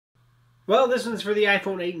Well, this one's for the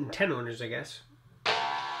iPhone 8 and 10 owners, I guess.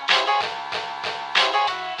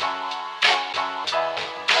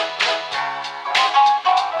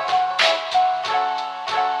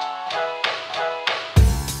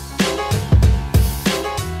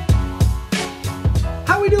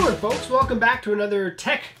 How we doing, folks? Welcome back to another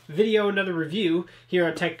tech video, another review here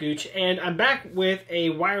on Tech Gooch, and I'm back with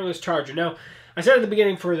a wireless charger. Now, I said at the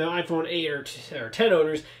beginning for the iPhone 8 or 10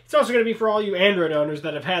 owners, it's also going to be for all you Android owners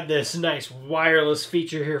that have had this nice wireless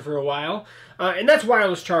feature here for a while, and that's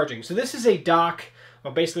wireless charging. So this is a dock,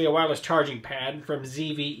 well, basically a wireless charging pad from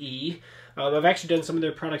ZVE. I've actually done some of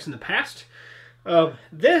their products in the past.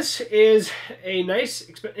 This is a nice,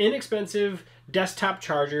 inexpensive desktop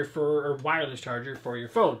charger or wireless charger for your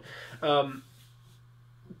phone.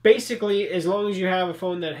 Basically, as long as you have a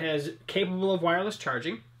phone that has capable of wireless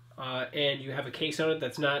charging, and you have a case on it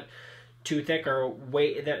that's not too thick or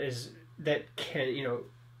that can,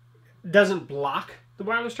 doesn't block the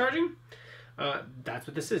wireless charging. That's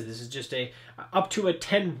what this is. This is just a up to a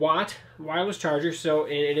 10-watt wireless charger. So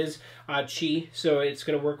and it is Qi, so it's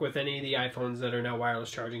going to work with any of the iPhones that are now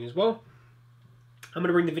wireless charging as well. I'm going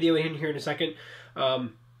to bring the video in here in a second.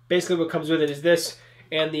 Basically, what comes with it is this.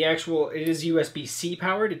 And it is USB-C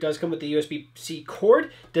powered. It does come with the USB-C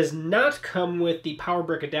cord. Does not come with the power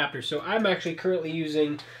brick adapter. So I'm actually currently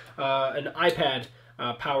using an iPad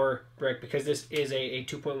power brick because this is a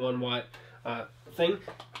 2.1 watt thing.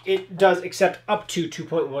 It does accept up to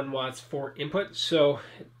 2.1 watts for input. So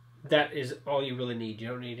that is all you really need. You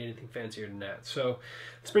don't need anything fancier than that. So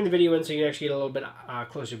let's bring the video in so you can actually get a little bit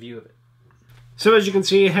closer view of it. So as you can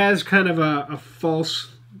see, it has kind of a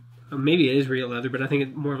false, maybe it is real leather, but I think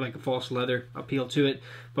it's more of like a false leather appeal to it,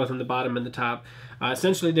 both on the bottom and the top.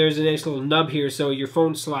 Essentially, there's a nice little nub here, so your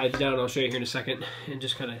phone slides down, I'll show you here in a second, and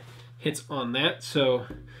just kind of hits on that. So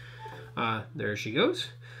there she goes.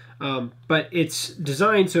 But it's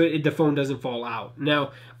designed so the phone doesn't fall out.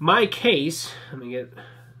 Now, my case, let me get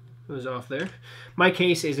those off there. My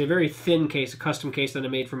case is a very thin case, a custom case that I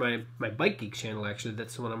made for my Bike Geeks channel, actually.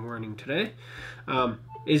 That's the one I'm wearing today.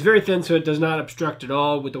 Is very thin, so it does not obstruct at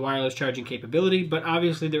all with the wireless charging capability, but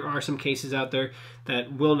obviously there are some cases out there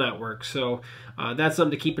that will not work. So that's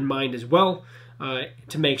something to keep in mind as well,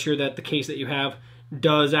 to make sure that the case that you have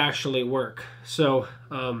does actually work. So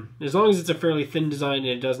as long as it's a fairly thin design and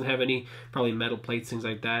it doesn't have any probably metal plates, things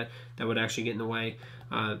like that, that would actually get in the way.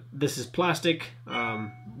 This is plastic,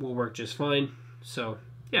 will work just fine. So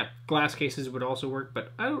yeah, glass cases would also work,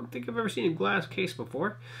 but I don't think I've ever seen a glass case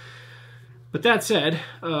before. But that said,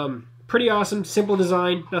 pretty awesome, simple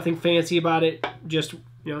design, nothing fancy about it. Just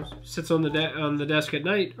sits on the desk at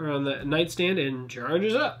night or on the nightstand and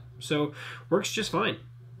charges up. So works just fine.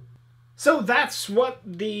 So that's what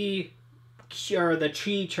the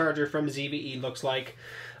Qi charger from ZVE looks like.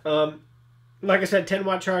 Like I said,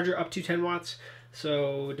 10-watt charger, up to 10 watts.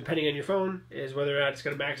 So depending on your phone is whether or not it's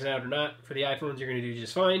going to max it out or not. For the iPhones, you're going to do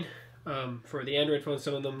just fine. For the Android phones,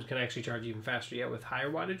 some of them can actually charge even faster yet with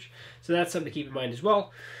higher wattage. So that's something to keep in mind as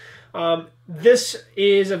well. This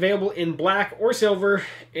is available in black or silver,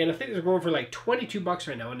 and I think they're going for like 22 bucks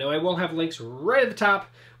right now. Now I will have links right at the top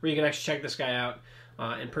where you can actually check this guy out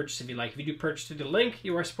and purchase if you like. If you do purchase through the link,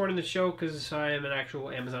 you are supporting the show because I am an actual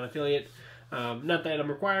Amazon affiliate. Not that I'm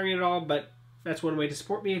requiring it at all, but that's one way to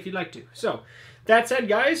support me if you'd like to. So that said,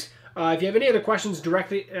 guys, if you have any other questions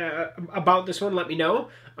directly about this one, let me know.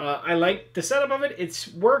 I like the setup of it. It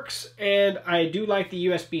works, and I do like the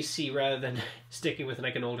USB-C rather than sticking with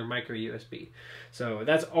like an older micro USB. So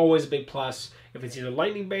that's always a big plus. If it's either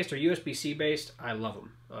Lightning-based or USB-C based, I love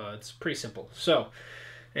them. It's pretty simple. So,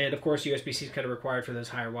 and of course, USB-C is kind of required for those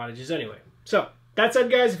higher wattages anyway. So that said,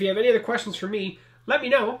 guys, if you have any other questions for me, let me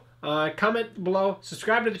know. Comment below,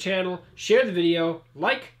 subscribe to the channel, share the video,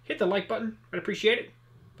 hit the like button. I'd appreciate it.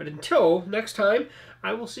 But until next time,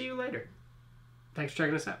 I will see you later. Thanks for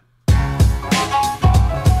checking us out.